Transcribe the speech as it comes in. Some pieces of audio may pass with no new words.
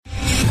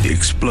The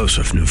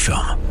explosive new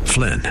film,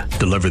 Flynn,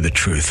 deliver the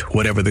truth,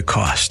 whatever the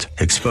cost.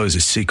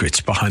 Exposes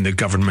secrets behind the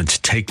government's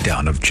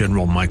takedown of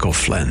General Michael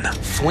Flynn.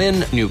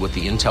 Flynn knew what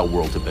the intel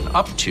world had been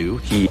up to.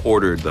 He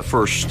ordered the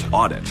first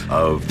audit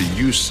of the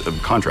use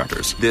of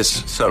contractors.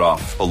 This set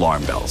off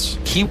alarm bells.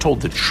 He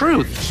told the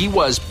truth. He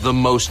was the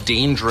most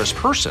dangerous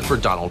person for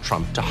Donald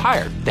Trump to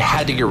hire. They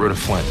had to get rid of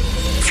Flynn.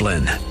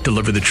 Flynn,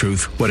 deliver the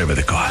truth, whatever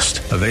the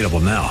cost. Available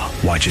now.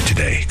 Watch it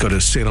today. Go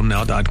to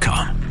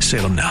salemnow.com.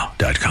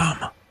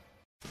 salemnow.com.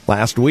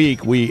 Last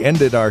week, we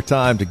ended our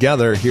time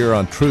together here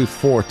on Truth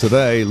for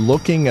Today,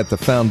 looking at the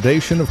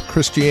foundation of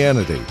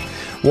Christianity.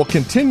 We'll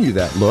continue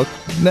that look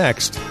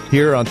next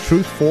here on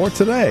Truth for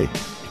Today.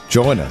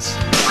 Join us.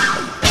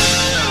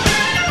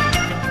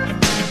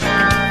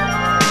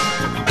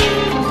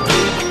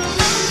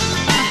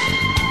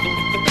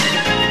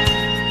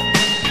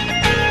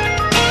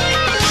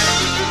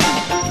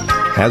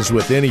 As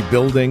with any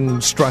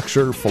building,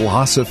 structure,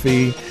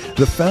 philosophy,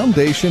 the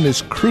foundation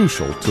is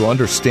crucial to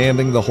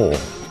understanding the whole.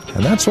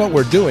 And that's what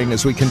we're doing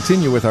as we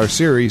continue with our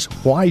series,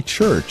 Why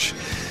Church?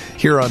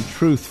 Here on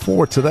Truth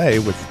for Today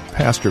with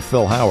Pastor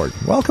Phil Howard.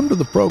 Welcome to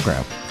the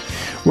program.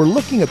 We're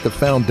looking at the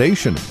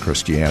foundation of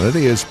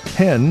Christianity as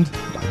penned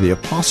by the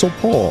Apostle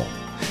Paul.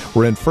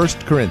 We're in 1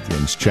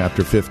 Corinthians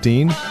chapter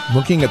 15,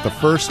 looking at the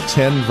first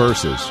 10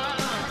 verses.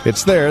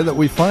 It's there that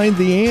we find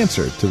the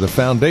answer to the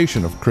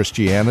foundation of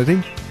Christianity,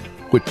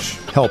 which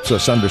helps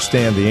us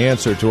understand the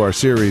answer to our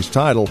series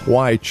title,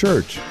 Why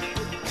Church?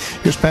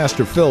 Here's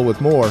Pastor Phil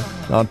with more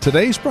on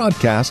today's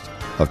broadcast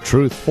of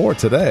Truth for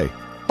Today.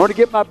 I want to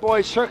get my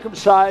boy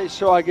circumcised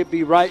so I could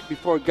be right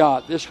before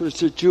God. This was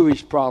the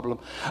Jewish problem.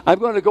 I'm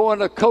going to go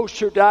on a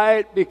kosher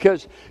diet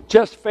because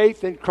just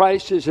faith in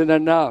Christ isn't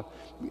enough.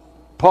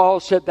 Paul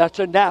said that's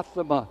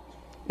anathema.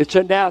 It's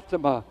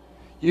anathema.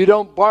 You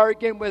don't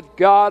bargain with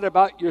God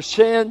about your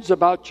sins,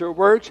 about your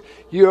works.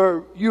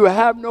 You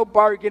have no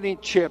bargaining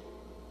chip.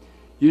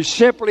 You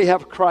simply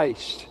have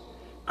Christ.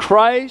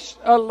 Christ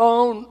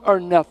alone or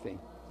nothing.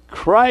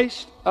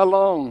 Christ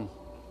alone.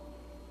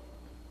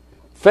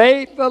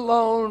 Faith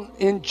alone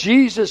in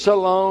Jesus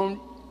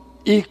alone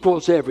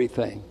equals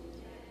everything.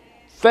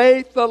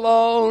 Faith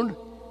alone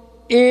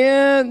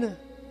in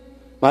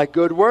my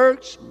good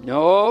works?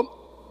 No.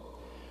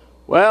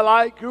 Well,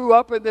 I grew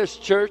up in this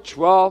church.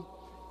 Well,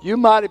 you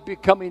might have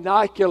become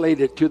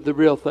inoculated to the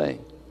real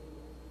thing.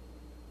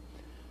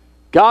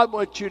 God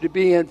wants you to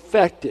be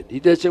infected. He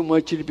doesn't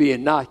want you to be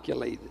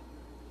inoculated.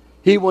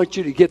 He wants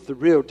you to get the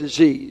real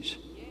disease.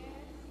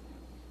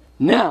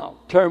 Now,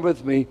 turn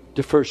with me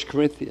to 1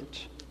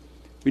 Corinthians.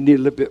 We need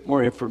a little bit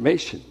more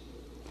information.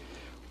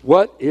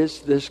 What is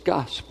this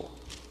gospel?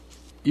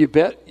 You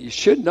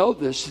should know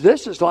this.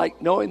 This is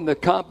like knowing the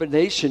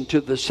combination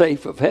to the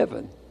safe of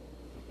heaven.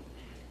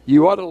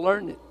 You ought to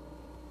learn it.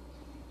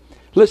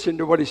 Listen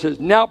to what he says.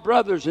 Now,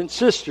 brothers and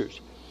sisters,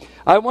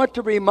 I want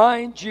to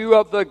remind you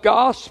of the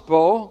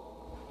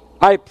gospel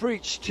I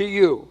preached to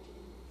you.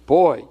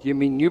 Boy, you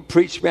mean you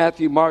preached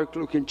Matthew, Mark,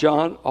 Luke, and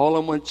John all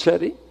in one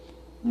setting?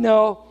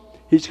 No.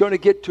 He's going to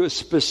get to a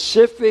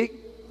specific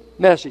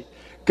message.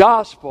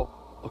 Gospel,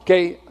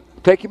 okay?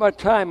 I'm taking my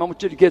time. I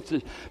want you to get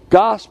this.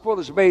 Gospel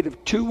is made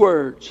of two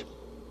words.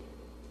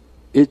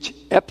 It's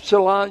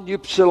epsilon,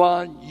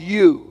 upsilon,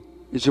 you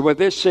is the way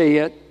they say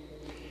it.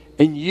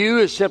 And you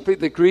is simply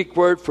the Greek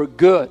word for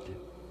good.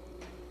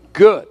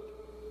 Good.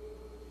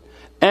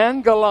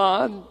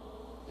 Angelon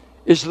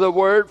is the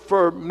word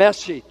for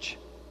message.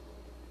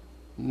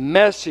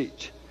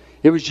 Message.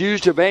 It was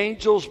used of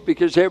angels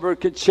because they were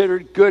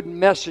considered good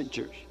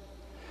messengers.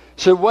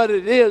 So what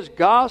it is,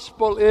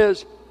 gospel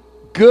is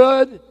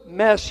good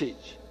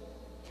message.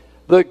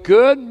 The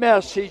good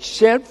message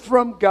sent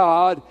from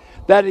God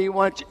that He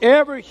wants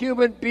every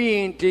human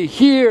being to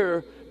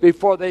hear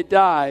before they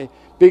die.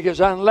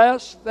 Because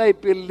unless they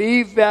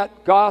believe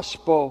that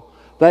gospel,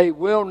 they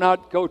will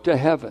not go to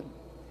heaven.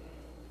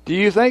 Do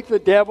you think the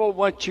devil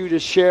wants you to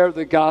share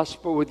the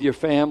gospel with your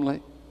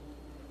family?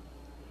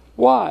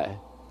 Why?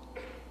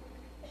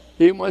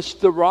 He wants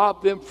to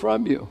rob them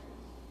from you.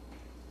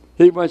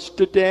 He wants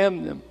to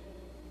damn them.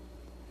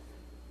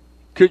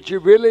 Could you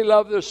really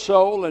love their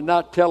soul and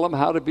not tell them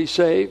how to be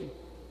saved?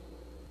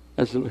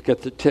 As we look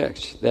at the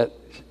text, that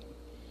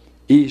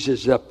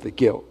eases up the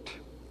guilt.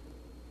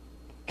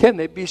 Can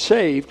they be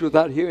saved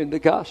without hearing the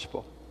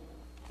gospel?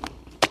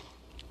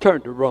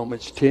 Turn to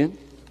Romans 10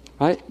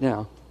 right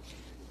now.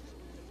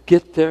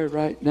 Get there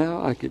right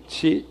now. I could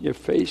see it in your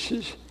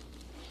faces.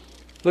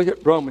 Look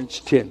at Romans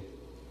 10.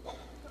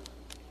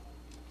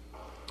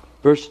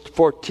 Verse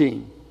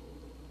 14.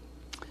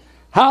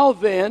 How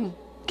then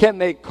can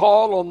they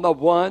call on the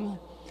one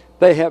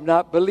they have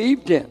not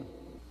believed in?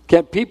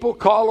 Can people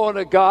call on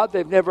a God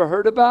they've never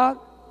heard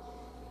about?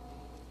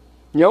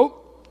 Nope.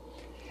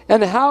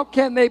 And how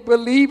can they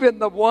believe in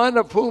the one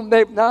of whom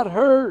they've not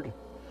heard?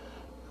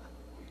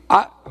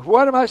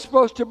 What am I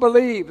supposed to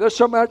believe? There's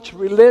so much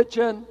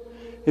religion.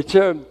 It's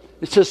a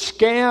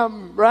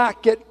scam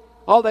racket.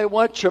 All they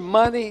want your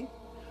money.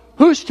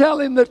 Who's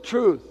telling the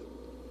truth?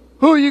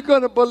 Who are you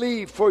going to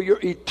believe for your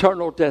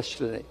eternal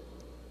destiny?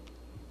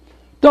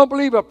 Don't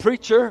believe a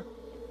preacher.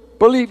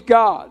 Believe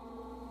God.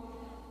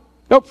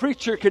 No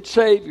preacher could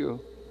save you.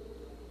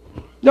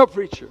 No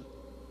preacher.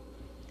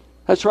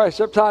 That's why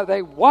sometimes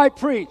they, why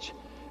preach?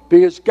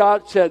 Because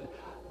God said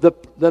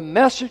the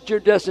messenger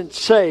doesn't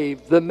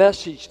save, the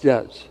message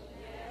does.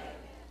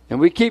 And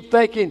we keep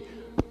thinking,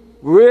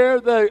 we're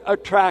the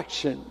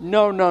attraction.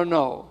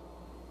 No.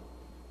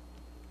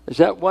 As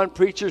that one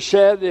preacher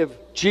said, if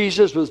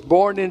Jesus was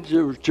born in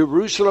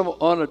Jerusalem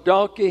on a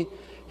donkey,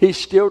 he's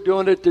still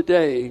doing it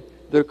today.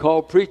 They're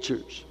called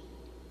preachers.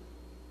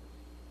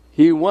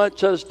 He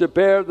wants us to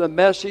bear the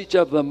message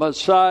of the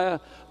Messiah,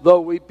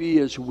 though we be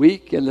as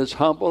weak and as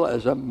humble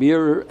as a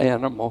mere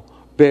animal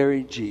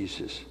bearing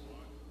Jesus.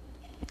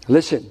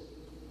 Listen,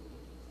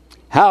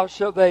 how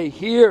shall they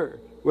hear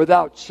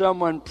without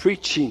someone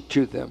preaching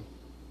to them?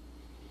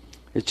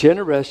 It's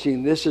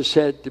interesting, this is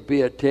said to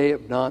be a day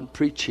of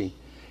non-preaching.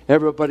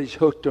 Everybody's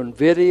hooked on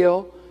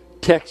video,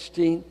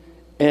 texting,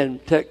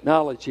 and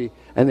technology,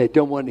 and they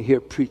don't want to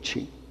hear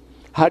preaching.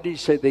 How do you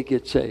say they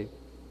get saved?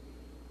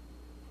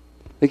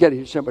 They got to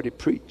hear somebody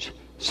preach.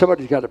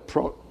 Somebody's got to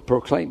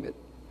proclaim it.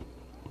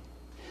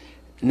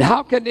 And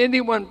how can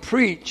anyone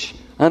preach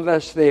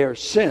unless they are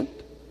sent?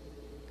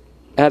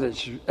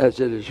 As it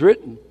is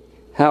written,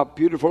 how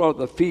beautiful are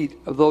the feet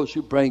of those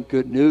who bring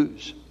good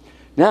news.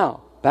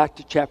 Now, back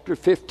to chapter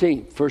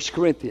 15, 1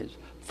 Corinthians.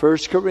 1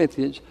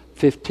 Corinthians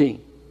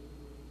 15.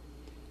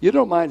 You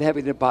don't mind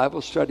having a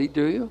Bible study,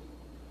 do you?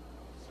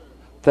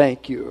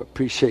 Thank you.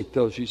 Appreciate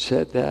those who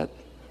said that.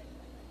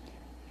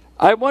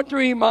 I want to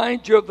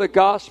remind you of the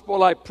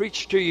gospel I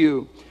preached to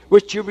you,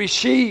 which you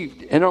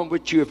received and on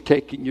which you have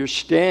taken your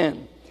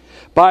stand.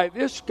 By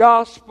this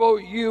gospel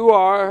you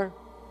are...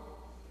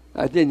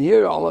 I didn't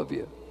hear all of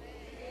you.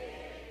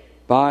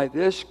 By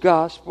this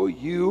gospel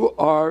you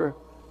are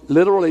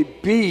literally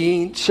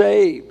being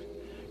saved.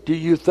 Do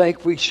you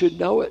think we should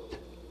know it?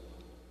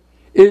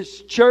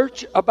 Is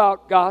church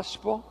about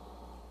gospel?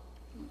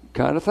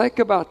 Kind of think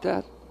about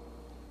that.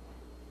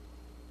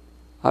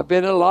 I've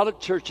been in a lot of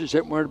churches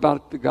that weren't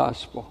about the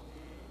gospel.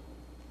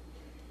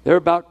 They're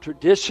about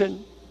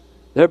tradition.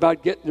 They're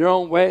about getting their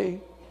own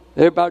way.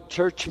 They're about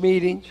church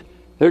meetings.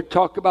 They're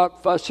talking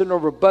about fussing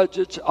over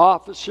budgets,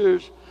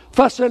 officers,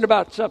 fussing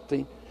about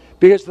something.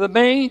 Because the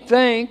main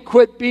thing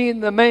quit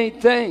being the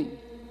main thing.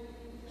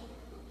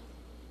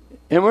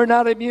 And we're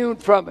not immune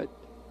from it.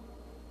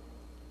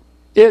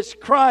 Is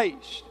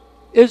Christ,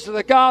 is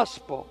the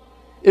gospel,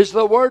 is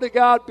the word of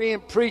God being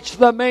preached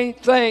the main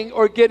thing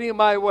or getting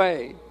my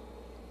way?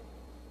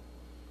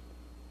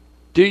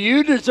 Do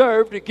you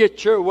deserve to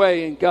get your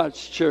way in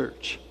God's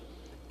church?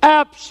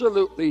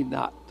 Absolutely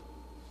not.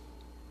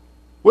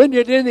 When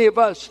did any of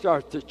us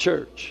start the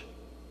church?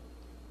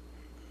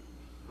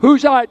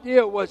 Whose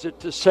idea was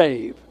it to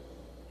save?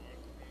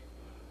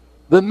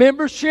 The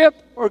membership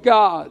or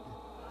God?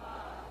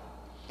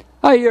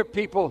 I hear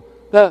people,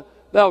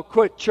 they'll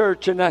quit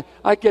church, and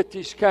I get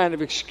these kind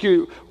of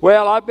excuse.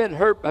 Well, I've been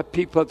hurt by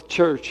people at the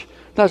church.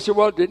 And I said,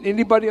 well, did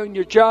anybody on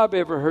your job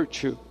ever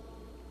hurt you?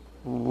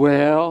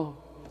 Well,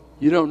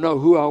 you don't know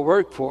who I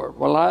work for.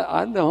 Well,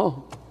 I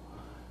know.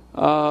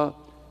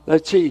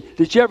 Let's see.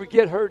 Did you ever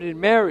get hurt in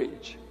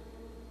marriage?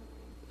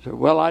 I said,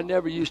 well, I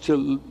never used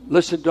to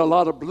listen to a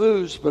lot of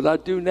blues, but I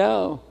do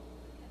now.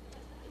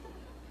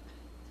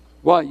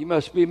 Why? You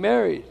must be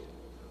married.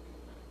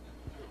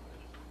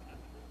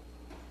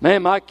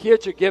 Man, my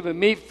kids are giving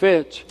me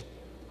fits.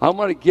 I'm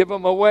going to give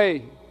them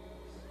away.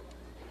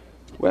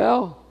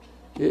 Well,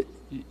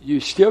 you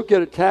still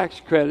get a tax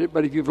credit,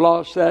 but if you've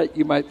lost that,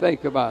 you might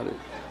think about it.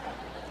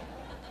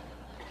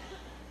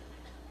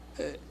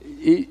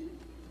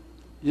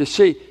 You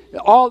see,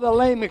 all the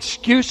lame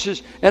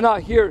excuses, and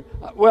I hear,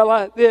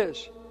 well,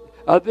 this.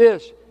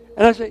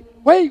 And I say,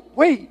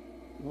 wait,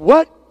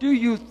 what do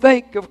you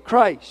think of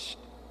Christ?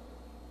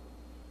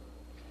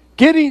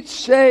 Getting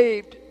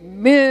saved,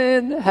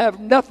 men have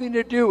nothing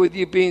to do with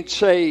you being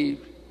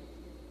saved.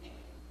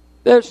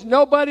 There's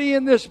nobody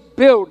in this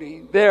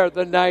building there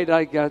the night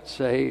I got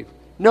saved.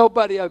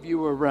 Nobody of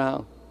you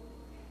around.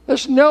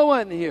 There's no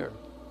one here.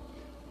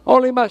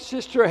 Only my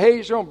sister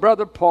Hazel and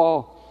brother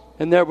Paul,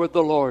 and they're with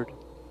the Lord.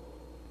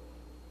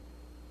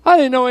 I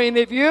didn't know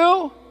any of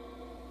you.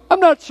 I'm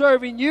not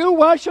serving you.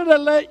 Why should I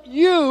let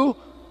you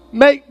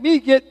make me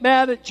get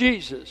mad at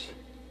Jesus?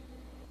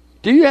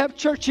 Do you have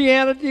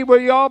churchianity where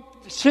you're all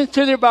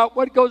sensitive about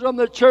what goes on in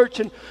the church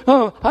and,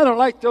 oh, I don't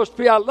like those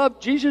people. I love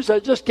Jesus. I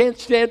just can't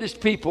stand his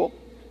people.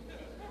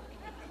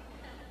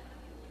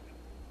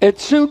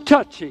 It's soon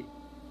touchy.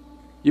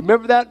 You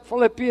remember that in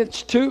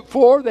Philippians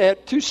 4? They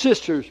had two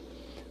sisters,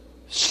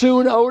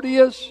 soon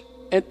odious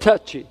and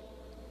touchy.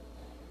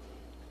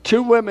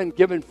 Two women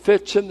giving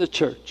fits in the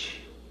church.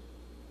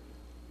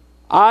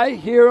 I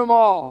hear them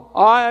all.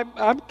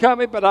 I'm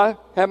coming, but I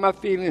have my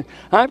feelings.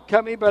 I'm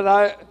coming,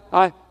 but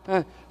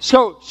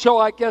So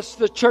I guess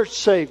the church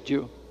saved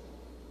you.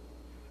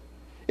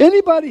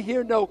 Anybody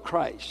here know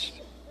Christ?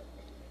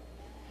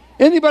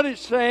 Anybody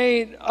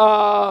saying,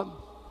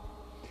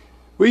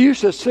 we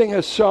used to sing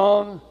a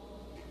song,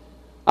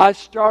 I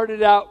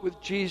started out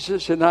with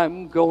Jesus and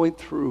I'm going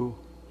through.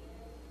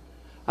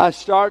 I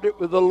started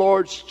with the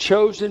Lord's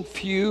chosen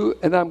few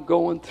and I'm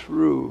going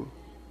through.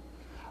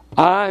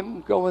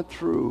 I'm going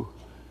through.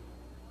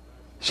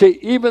 See,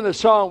 even the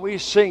song we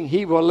sing,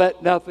 He will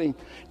let nothing.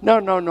 No.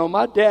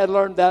 My dad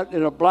learned that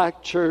in a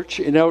black church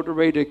in El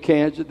Dorado,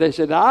 Kansas. They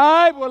said,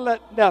 I will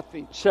let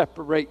nothing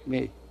separate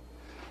me.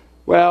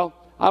 Well,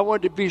 I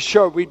wanted to be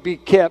sure we'd be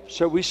kept,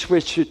 so we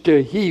switched it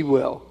to He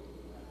will.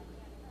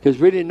 Because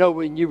we didn't know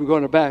when you were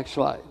going to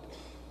backslide.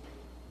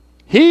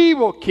 He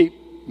will keep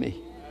me.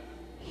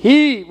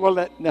 He will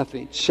let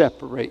nothing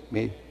separate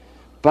me.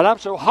 But I'm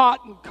so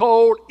hot and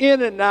cold,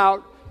 in and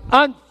out,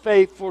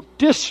 unfaithful,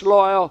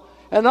 disloyal.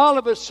 And all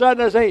of a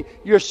sudden I say,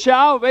 your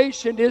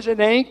salvation isn't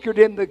anchored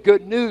in the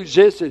good news,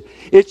 is it?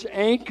 It's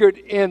anchored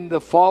in the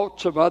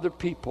faults of other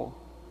people.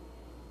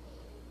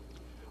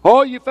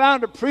 Oh, you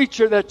found a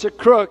preacher that's a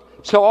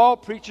crook, so all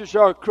preachers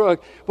are a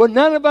crook. Well,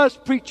 none of us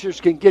preachers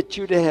can get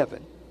you to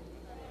heaven.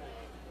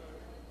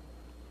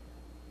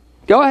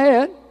 Go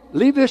ahead.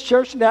 Leave this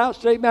church now.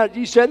 Say, man,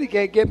 you said he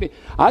can't get me.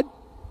 I'd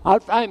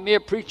find me a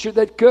preacher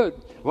that could.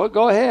 Well,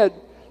 go ahead.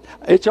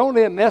 It's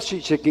only a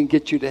message that can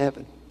get you to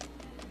heaven.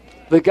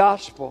 The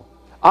gospel.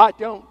 I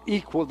don't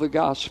equal the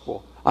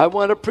gospel. I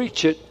want to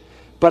preach it,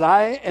 but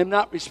I am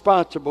not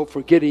responsible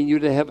for getting you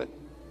to heaven.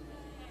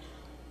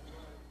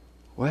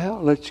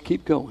 Well, let's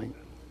keep going.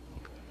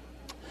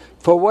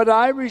 For what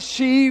I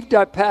received,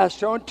 I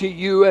passed on to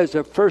you as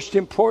of first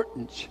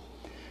importance,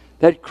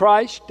 that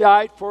Christ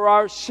died for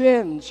our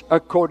sins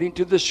according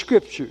to the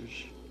Scriptures.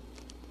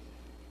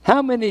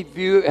 How many of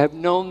you have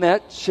known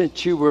that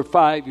since you were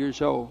 5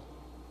 years old?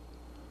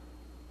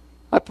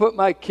 I put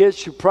my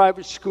kids through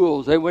private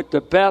schools. They went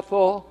to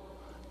Bethel,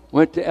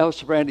 went to El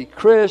Sobrante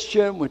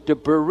Christian, went to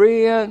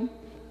Berean,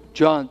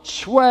 John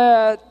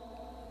Sweat.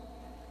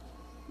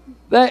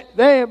 They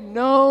have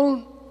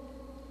known,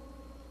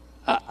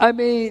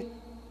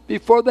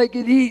 before they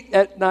could eat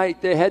at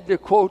night, they had to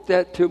quote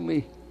that to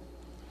me.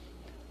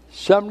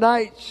 Some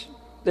nights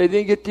they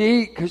didn't get to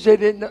eat because they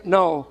didn't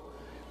know.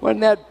 Wasn't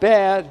that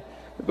bad?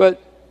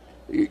 But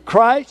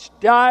Christ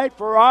died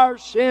for our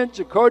sins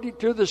according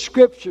to the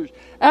Scriptures.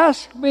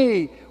 Ask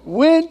me,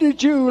 when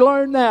did you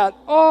learn that?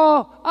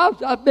 Oh, I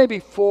was maybe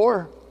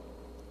 4.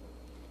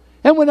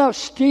 And when I was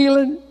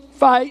stealing,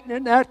 fighting,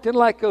 and acting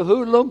like a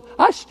hoodlum,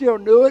 I still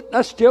knew it and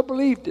I still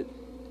believed it.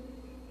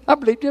 I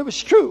believed it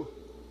was true.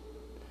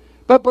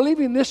 But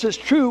believing this is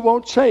true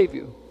won't save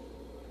you.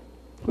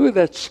 Ooh,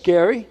 that's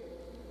scary.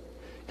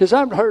 Because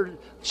I've heard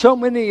so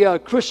many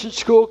Christian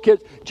school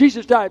kids,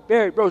 Jesus died,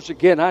 buried, rose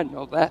again. I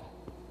know that.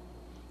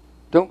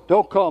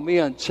 Don't call me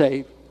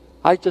unsaved.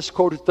 I just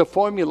quoted the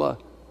formula.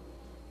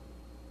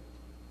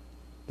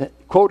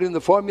 Quoting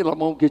the formula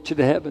won't get you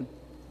to heaven.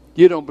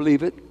 You don't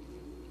believe it.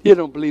 You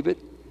don't believe it.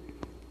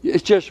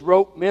 It's just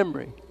rote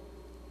memory.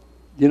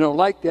 You don't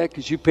like that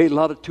because you paid a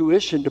lot of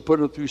tuition to put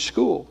them through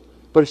school.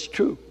 But it's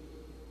true.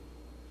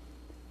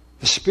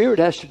 The Spirit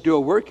has to do a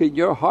work in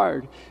your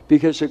heart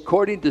because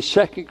according to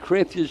 2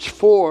 Corinthians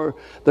 4,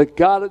 the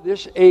God of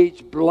this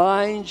age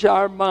blinds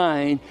our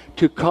mind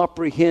to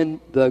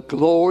comprehend the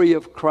glory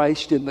of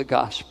Christ in the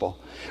gospel.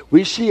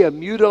 We see a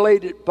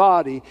mutilated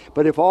body,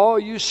 but if all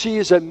you see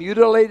is a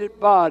mutilated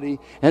body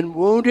and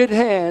wounded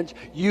hands,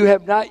 you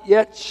have not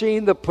yet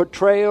seen the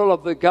portrayal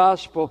of the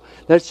gospel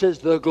that says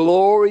the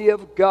glory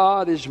of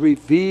God is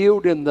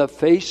revealed in the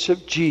face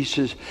of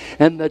Jesus.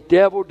 And the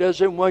devil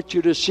doesn't want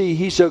you to see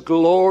he's a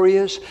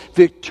glorious,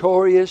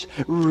 victorious,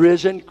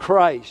 risen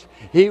Christ.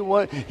 He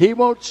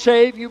won't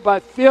save you by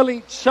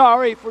feeling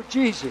sorry for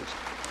Jesus.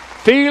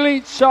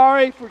 Feeling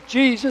sorry for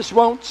Jesus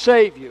won't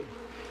save you.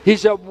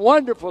 He's a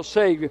wonderful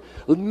Savior.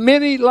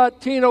 Many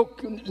Latino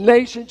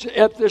nations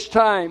at this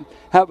time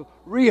have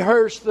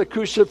rehearsed the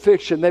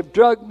crucifixion. They've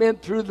dragged men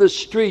through the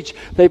streets.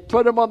 They've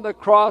put them on the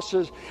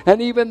crosses.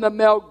 And even the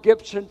Mel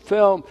Gibson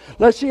film.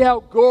 Let's see how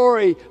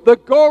gory. The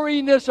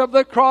goriness of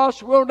the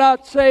cross will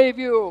not save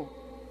you.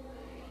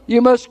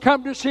 You must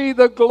come to see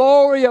the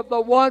glory of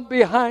the one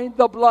behind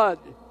the blood.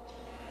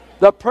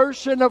 The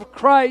person of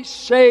Christ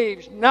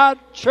saves,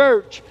 not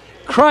church.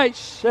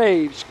 Christ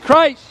saves.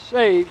 Christ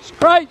saves.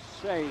 Christ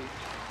saves.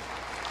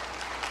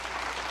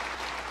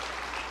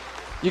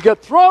 You can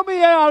throw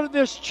me out of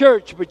this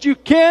church, but you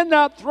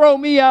cannot throw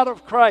me out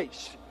of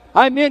Christ.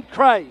 I'm in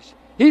Christ.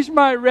 He's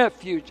my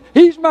refuge.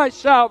 He's my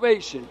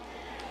salvation.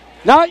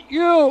 Not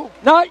you.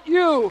 Not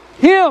you.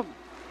 Him.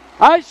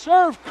 I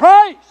serve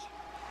Christ.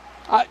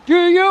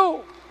 Do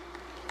you?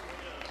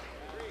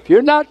 If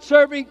you're not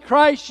serving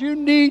Christ, you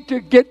need to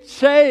get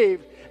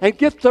saved and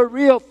get the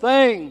real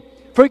thing.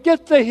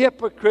 Forget the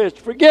hypocrites.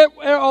 Forget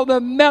all the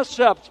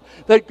mess-ups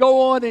that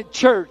go on in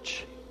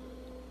church.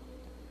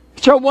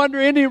 So I wonder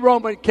any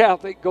Roman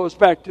Catholic goes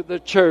back to the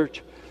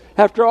church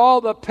after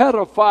all the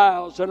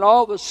pedophiles and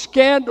all the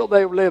scandal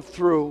they've lived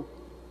through.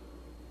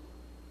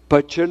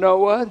 But you know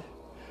what?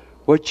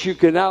 What you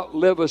can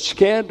outlive a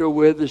scandal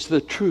with is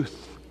the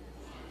truth.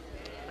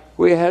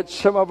 We had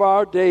some of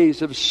our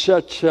days of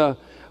such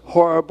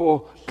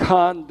horrible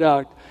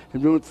conduct,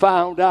 and we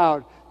found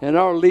out and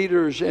our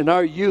leaders and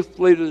our youth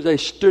leaders, they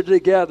stood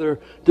together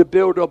to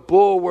build a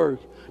bulwark,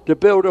 to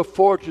build a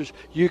fortress.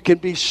 You can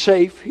be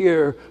safe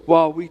here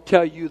while we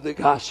tell you the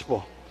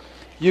gospel.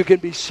 You can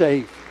be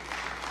safe.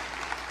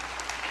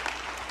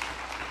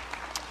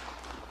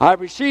 I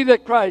received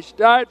that Christ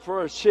died for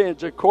our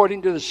sins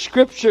according to the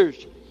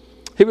Scriptures.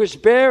 He was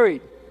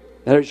buried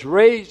and was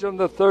raised on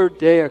the third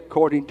day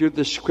according to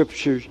the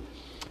Scriptures.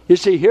 You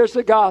see, here's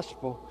the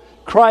gospel.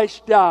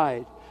 Christ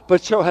died,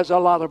 but so has a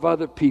lot of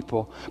other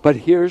people. But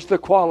here's the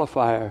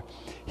qualifier.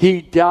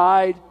 He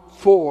died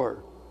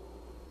for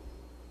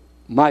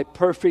my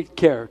perfect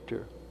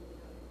character.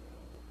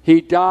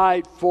 He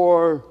died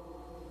for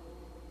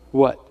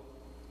what?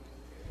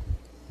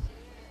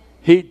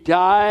 He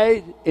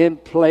died in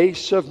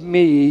place of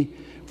me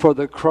for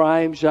the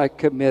crimes I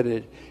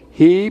committed.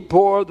 He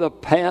bore the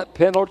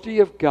penalty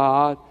of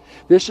God.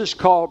 This is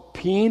called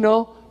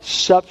penal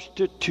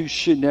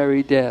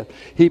substitutionary death.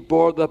 He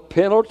bore the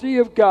penalty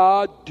of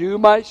God due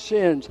my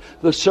sins.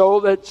 The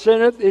soul that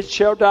sinneth, it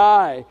shall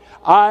die.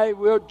 I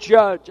will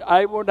judge.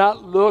 I will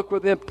not look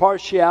with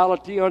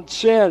impartiality on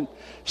sin.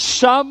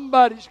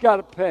 Somebody's got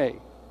to pay.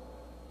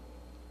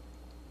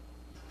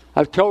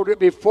 I've told it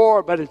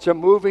before, but it's a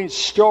moving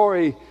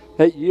story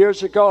that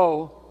years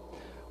ago,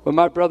 when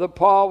my brother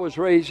Paul was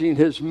raising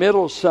his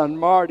middle son,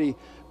 Marty,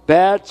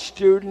 bad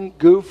student,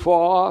 goof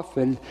off,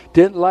 and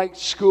didn't like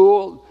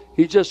school.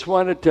 He just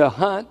wanted to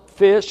hunt,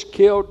 fish,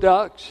 kill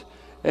ducks,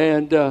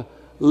 and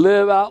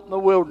live out in the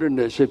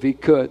wilderness if he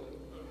could.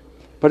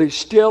 But he's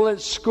still in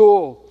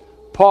school.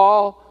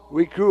 Paul,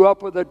 we grew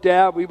up with a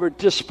dad. We were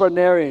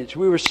disciplinarians.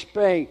 We were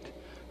spanked.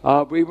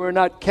 We were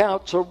not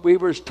counseled. We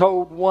were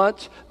told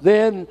once.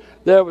 Then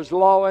there was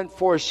law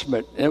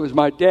enforcement. It was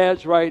my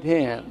dad's right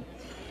hand.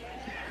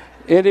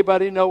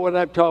 Anybody know what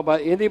I'm talking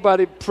about?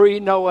 Anybody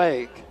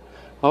pre-Noahic?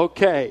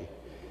 Okay.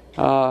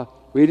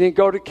 We didn't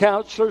go to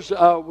counselors.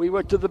 We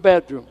went to the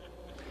bedroom.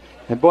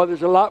 And boy,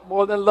 there's a lot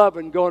more than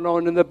loving going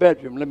on in the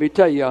bedroom. Let me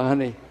tell you,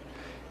 honey.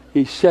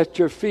 He set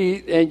your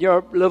feet and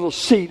your little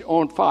seat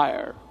on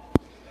fire.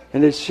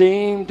 And it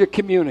seemed to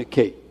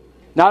communicate.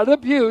 Not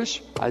abuse.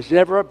 I was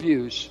never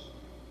abused.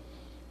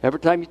 Every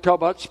time you talk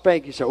about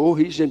spanking, you say, oh,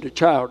 he's into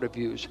child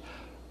abuse.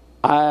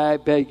 I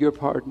beg your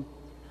pardon.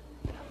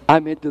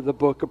 I'm into the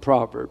book of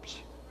Proverbs.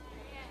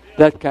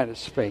 That kind of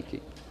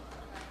spanking.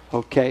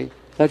 Okay?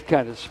 That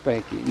kind of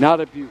spanking. Not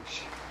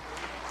abuse.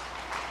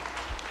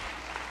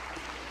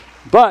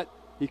 But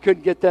he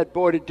couldn't get that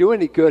boy to do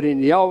any good,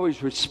 and he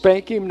always would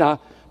spank him. Now,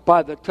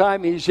 by the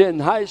time he's in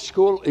high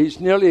school, he's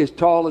nearly as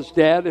tall as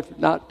Dad, if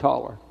not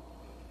taller.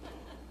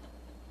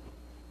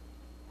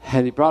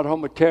 And he brought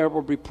home a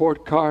terrible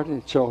report card,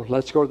 and so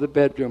let's go to the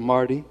bedroom,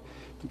 Marty.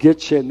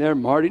 Gets in there.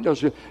 Marty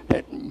knows.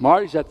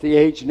 Marty's at the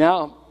age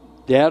now,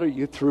 Dad, are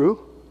you through?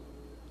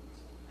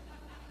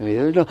 I mean,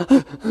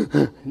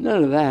 there's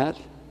none of that.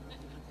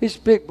 He's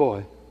a big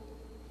boy.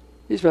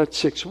 He's about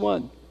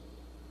 6'1".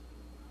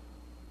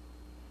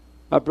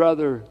 My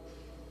brother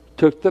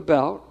took the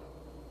belt.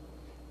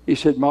 He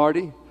said,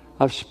 Marty,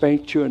 I've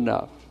spanked you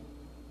enough.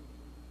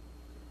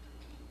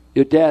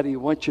 Your daddy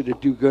wants you to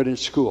do good in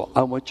school.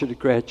 I want you to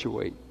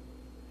graduate.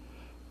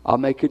 I'll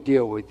make a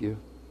deal with you.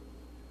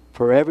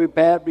 For every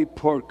bad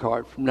report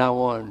card from now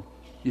on,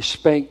 you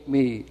spank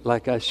me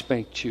like I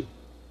spanked you.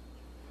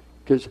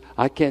 Because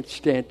I can't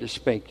stand to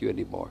spank you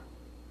anymore.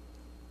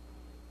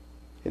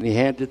 And he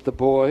handed the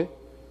boy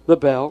the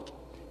belt.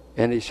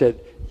 And he said,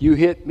 you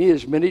hit me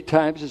as many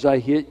times as I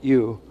hit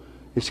you.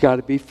 It's got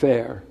to be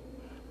fair.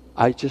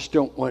 I just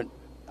don't want,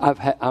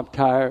 I'm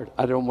tired.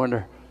 I don't want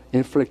to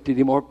inflict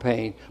any more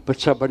pain, but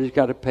somebody's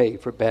got to pay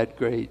for bad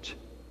grades.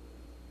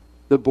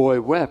 The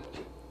boy wept.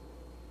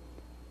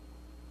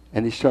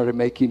 And he started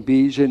making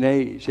B's and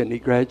A's, and he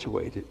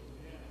graduated.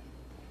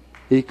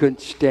 He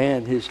couldn't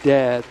stand his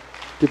dad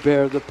to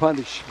bear the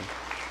punishment.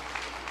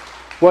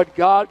 What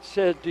God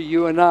said to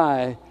you and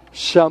I,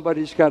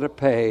 somebody's got to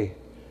pay.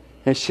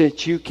 And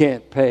since you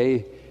can't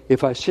pay,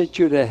 if I sent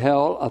you to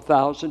hell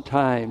 1,000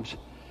 times,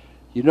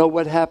 you know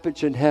what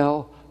happens in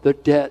hell? The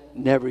debt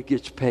never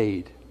gets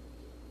paid.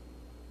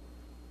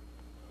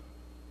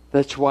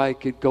 That's why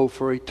it could go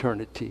for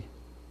eternity.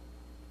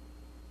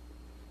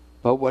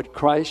 But what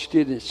Christ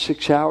did in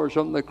 6 hours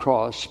on the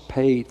cross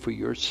paid for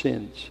your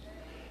sins.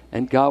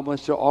 And God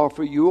wants to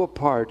offer you a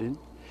pardon.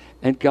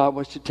 And God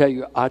wants to tell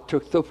you, I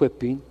took the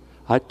whipping,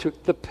 I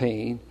took the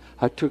pain,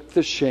 I took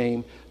the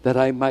shame that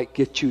I might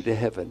get you to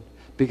heaven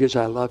because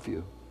I love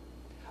you.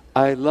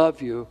 I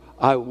love you.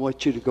 I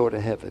want you to go to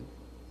heaven.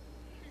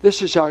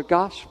 This is our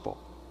gospel.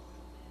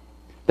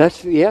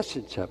 That's the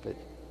essence of it.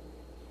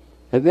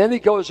 And then he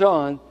goes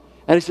on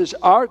and he says,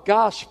 our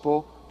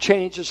gospel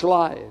changes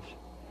lives.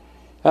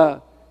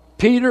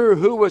 Peter,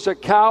 who was a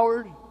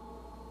coward,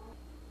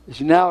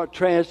 is now a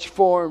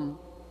transformed,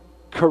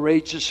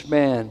 courageous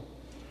man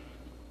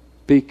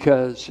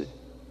because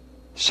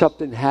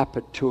something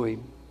happened to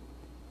him.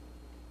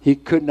 He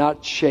could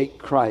not shake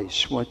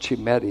Christ once he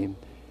met him,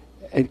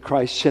 and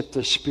Christ sent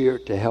the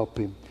Spirit to help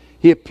him.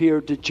 He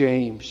appeared to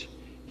James.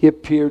 He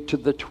appeared to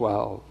the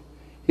 12.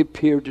 he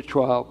appeared to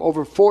 12.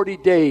 Over 40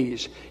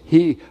 days,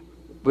 he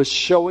was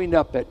showing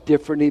up at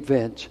different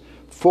events.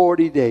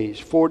 40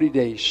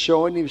 days,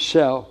 showing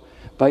himself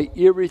by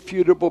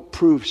irrefutable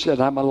proofs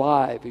that I'm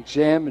alive.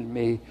 Examine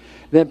me.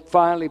 Then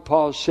finally,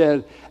 Paul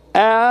said,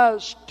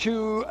 as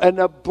to an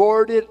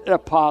aborted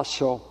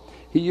apostle,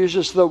 he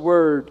uses the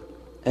word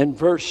in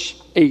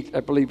verse 8, I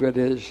believe it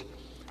is.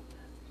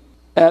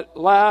 At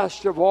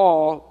last of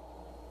all,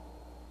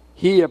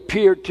 he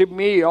appeared to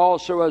me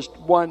also as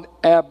one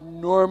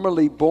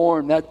abnormally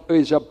born, that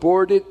is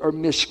aborted or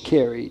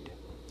miscarried.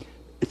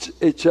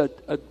 It's a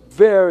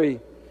very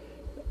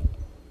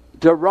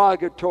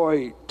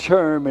derogatory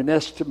term and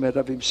estimate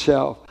of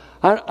himself.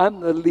 I'm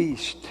the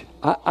least.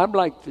 I'm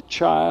like the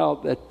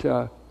child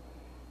that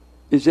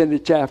is in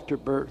its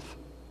afterbirth.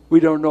 We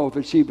don't know if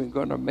it's even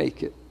going to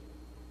make it.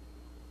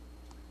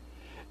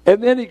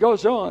 And then he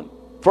goes on,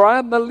 for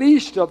I'm the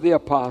least of the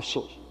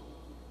apostles.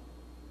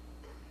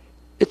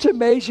 It's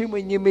amazing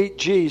when you meet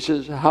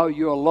Jesus how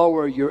you'll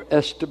lower your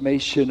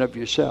estimation of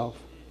yourself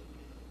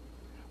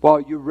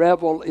while you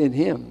revel in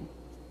him.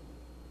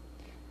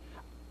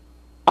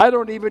 I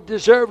don't even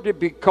deserve to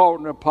be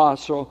called an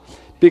apostle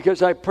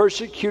because I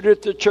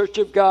persecuted the church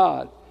of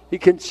God. He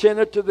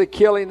consented to the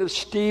killing of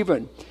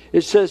Stephen.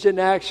 It says in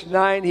Acts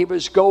 9 he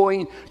was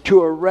going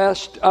to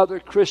arrest other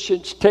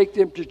Christians, take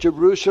them to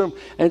Jerusalem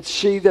and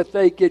see that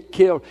they get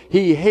killed.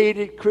 He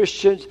hated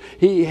Christians.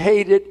 He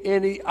hated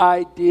any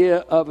idea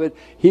of it.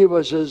 He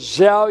was a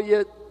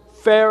zealot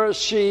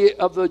Pharisee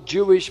of the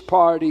Jewish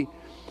party.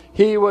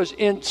 He was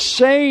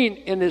insane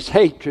in his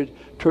hatred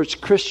towards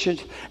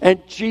Christians,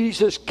 and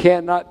Jesus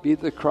cannot be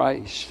the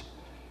Christ.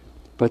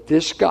 But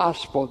this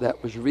gospel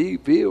that was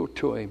revealed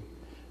to him,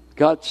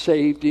 God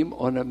saved him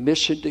on a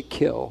mission to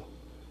kill,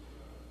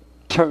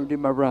 turned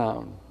him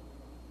around.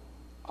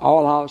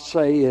 All I'll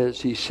say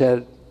is, he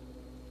said,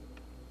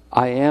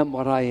 I am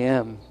what I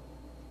am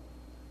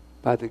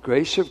by the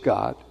grace of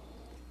God,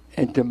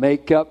 and to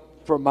make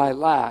up for my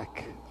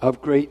lack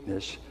of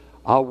greatness,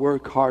 I'll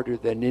work harder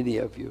than any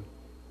of you.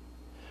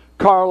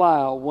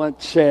 Carlyle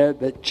once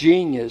said that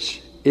genius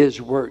is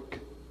work.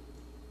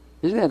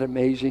 Isn't that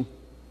amazing?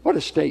 What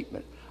a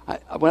statement.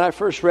 When I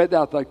first read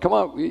that, I thought, come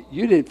on,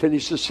 you didn't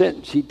finish the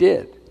sentence. He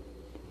did.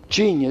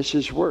 Genius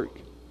is work.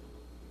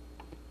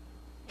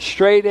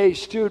 Straight A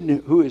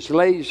student who is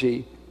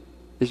lazy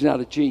is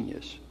not a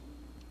genius.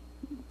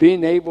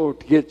 Being able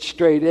to get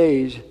straight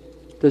A's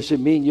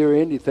doesn't mean you're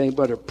anything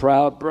but a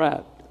proud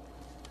brat.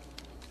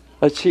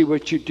 Let's see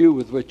what you do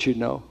with what you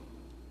know.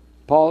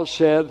 Paul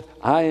said,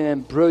 I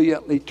am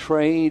brilliantly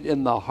trained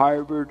in the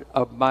Harvard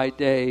of my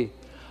day.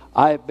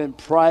 I have been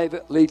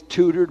privately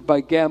tutored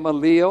by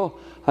Gamaliel.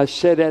 I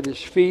sat at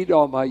his feet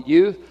all my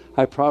youth.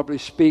 I probably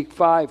speak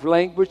 5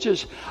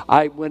 languages.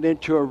 I went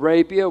into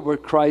Arabia where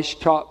Christ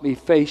taught me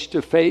face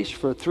to face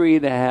for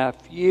 3.5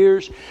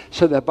 years,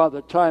 so that by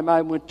the time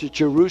I went to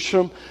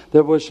Jerusalem,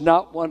 there was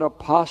not one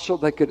apostle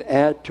that could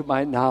add to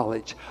my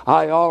knowledge.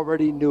 I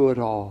already knew it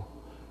all,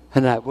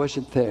 and I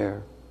wasn't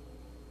there.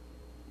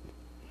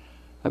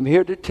 I'm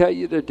here to tell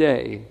you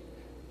today,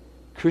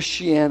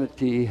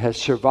 Christianity has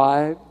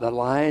survived the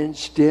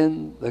lion's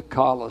den, the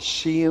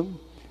Colosseum.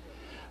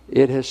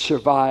 It has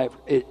survived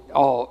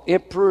all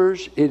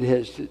emperors. It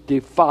has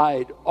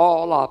defied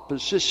all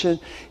opposition.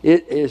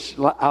 It has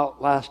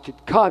outlasted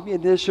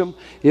communism.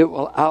 It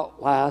will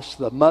outlast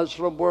the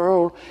Muslim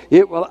world.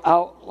 It will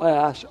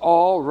outlast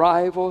all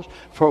rivals,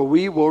 for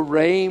we will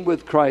reign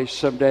with Christ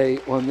someday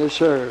on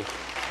this earth.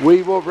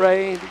 We will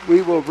reign,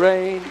 we will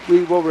reign,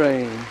 we will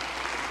reign.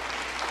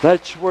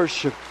 Let's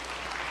worship.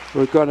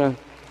 We're going to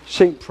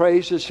sing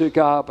praises to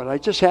God, but I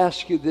just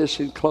ask you this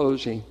in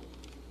closing.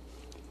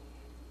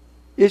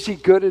 Is he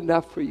good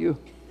enough for you?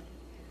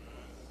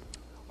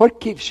 What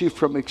keeps you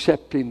from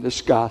accepting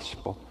this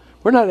gospel?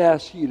 We're not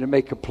asking you to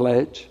make a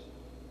pledge.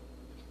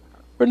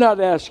 We're not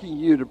asking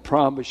you to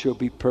promise you'll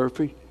be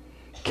perfect.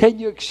 Can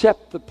you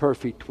accept the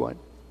perfect one?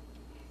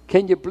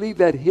 Can you believe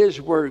that his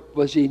work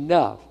was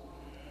enough?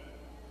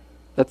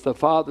 That the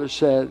Father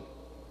said,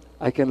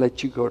 I can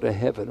let you go to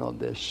heaven on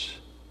this.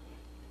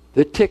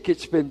 The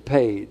ticket's been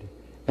paid,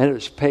 and it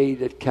was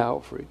paid at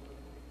Calvary.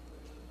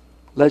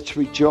 Let's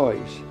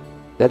rejoice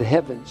that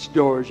heaven's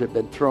doors have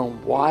been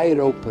thrown wide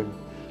open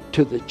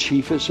to the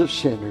chiefest of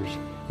sinners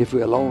if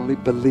we'll only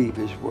believe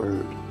his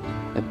word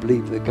and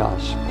believe the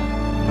gospel.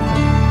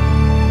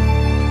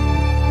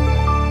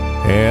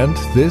 And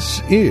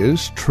this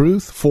is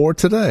Truth for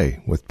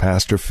Today with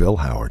Pastor Phil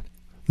Howard,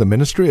 the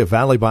ministry of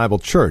Valley Bible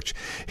Church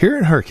here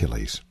in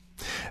Hercules.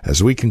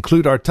 As we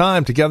conclude our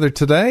time together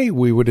today,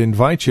 we would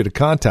invite you to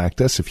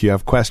contact us if you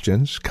have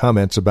questions,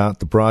 comments about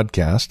the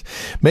broadcast.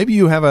 Maybe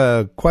you have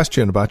a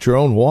question about your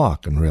own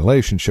walk and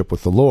relationship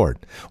with the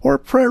Lord, or a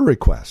prayer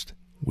request.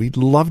 We'd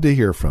love to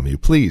hear from you.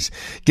 Please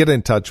get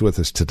in touch with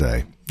us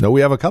today. Now,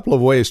 we have a couple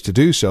of ways to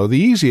do so. The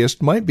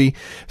easiest might be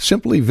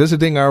simply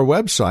visiting our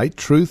website,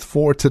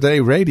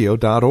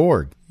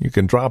 truthfortodayradio.org. You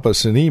can drop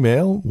us an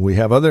email. We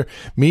have other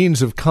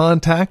means of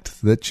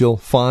contact that you'll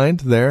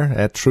find there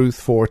at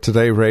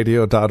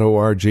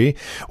truthfortodayradio.org.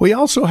 We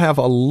also have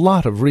a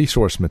lot of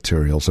resource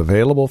materials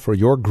available for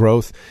your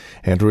growth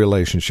and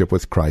relationship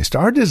with Christ.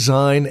 Our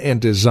design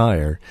and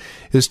desire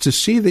is to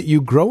see that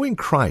you grow in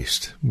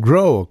Christ,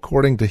 grow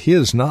according to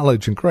His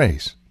knowledge and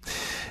grace.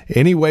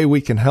 Any way we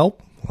can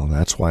help, well,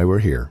 that's why we're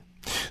here.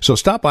 So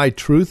stop by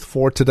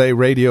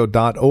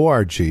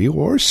truthfortodayradio.org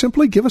or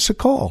simply give us a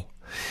call.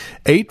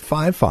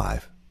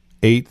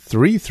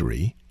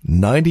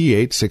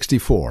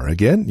 855-833-9864.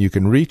 Again, you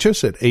can reach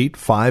us at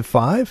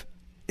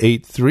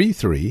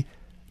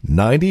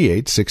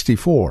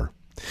 855-833-9864.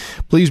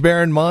 Please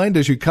bear in mind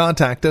as you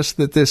contact us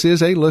that this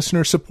is a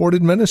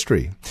listener-supported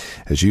ministry.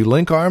 As you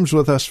link arms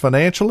with us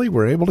financially,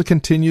 we're able to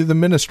continue the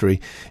ministry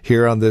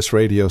here on this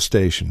radio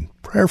station.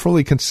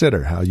 Prayerfully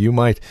consider how you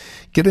might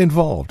get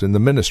involved in the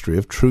ministry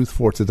of Truth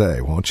for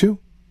Today, won't you?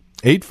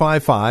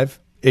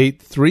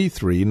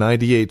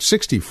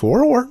 855-833-9864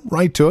 or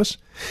write to us.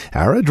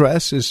 Our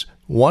address is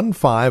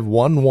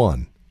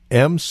 1511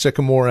 M.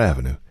 Sycamore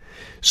Avenue,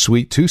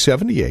 Suite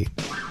 278,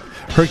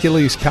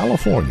 Hercules,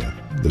 California.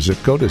 The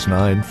zip code is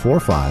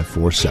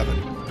 94547.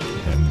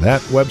 And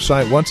that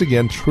website, once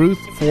again,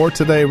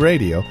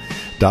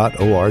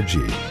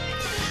 truthfortodayradio.org.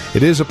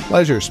 It is a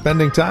pleasure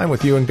spending time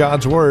with you in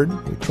God's Word.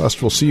 We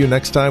trust we'll see you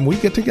next time we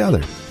get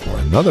together for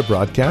another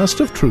broadcast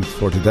of Truth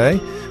for Today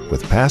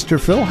with Pastor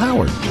Phil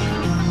Howard.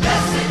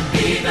 Blessed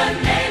be the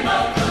name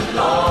of the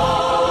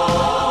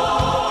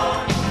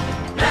Lord.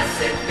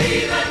 Blessed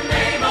be the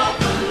name of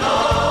the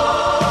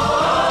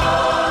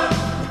Lord.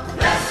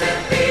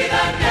 Blessed be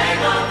the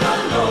name of the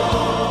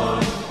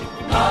Lord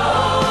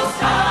Most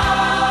High.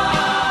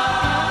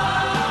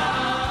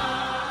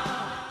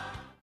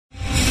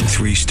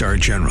 3-star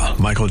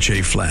General Michael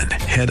J. Flynn,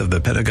 head of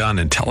the Pentagon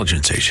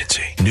Intelligence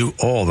Agency, knew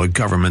all the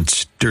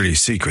government's dirty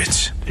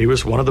secrets. He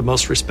was one of the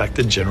most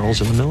respected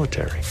generals in the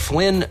military.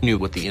 Flynn knew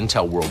what the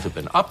intel world had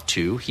been up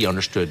to. He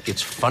understood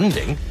its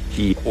funding.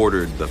 He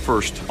ordered the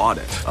first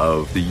audit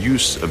of the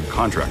use of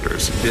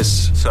contractors.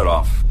 This set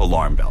off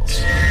alarm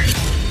bells.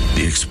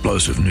 The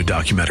explosive new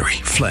documentary,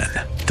 Flynn,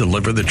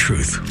 Deliver the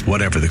Truth,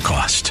 Whatever the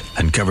Cost,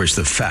 uncovers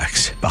the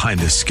facts behind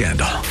this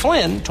scandal.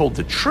 Flynn told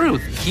the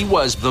truth. He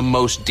was the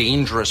most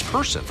dangerous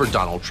person for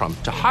Donald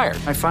Trump to hire.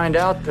 I find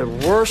out the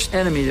worst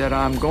enemy that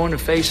I'm going to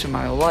face in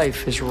my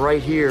life is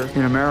right here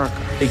in America.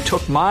 They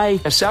took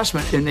my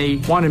assessment and they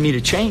wanted me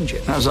to change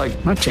it. And I was like,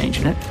 I'm not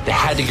changing it. They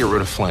had to get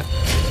rid of Flynn.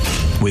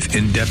 With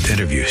in-depth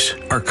interviews,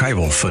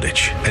 archival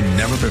footage, and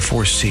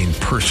never-before-seen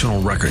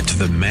personal records of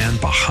the man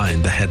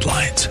behind the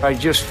headlines. I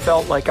just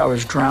felt like I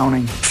was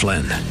drowning.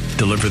 Flynn,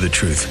 Deliver the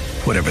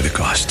Truth, Whatever the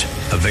Cost.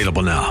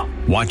 Available now.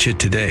 Watch it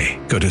today.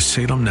 Go to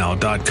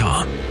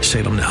salemnow.com.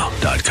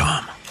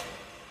 salemnow.com.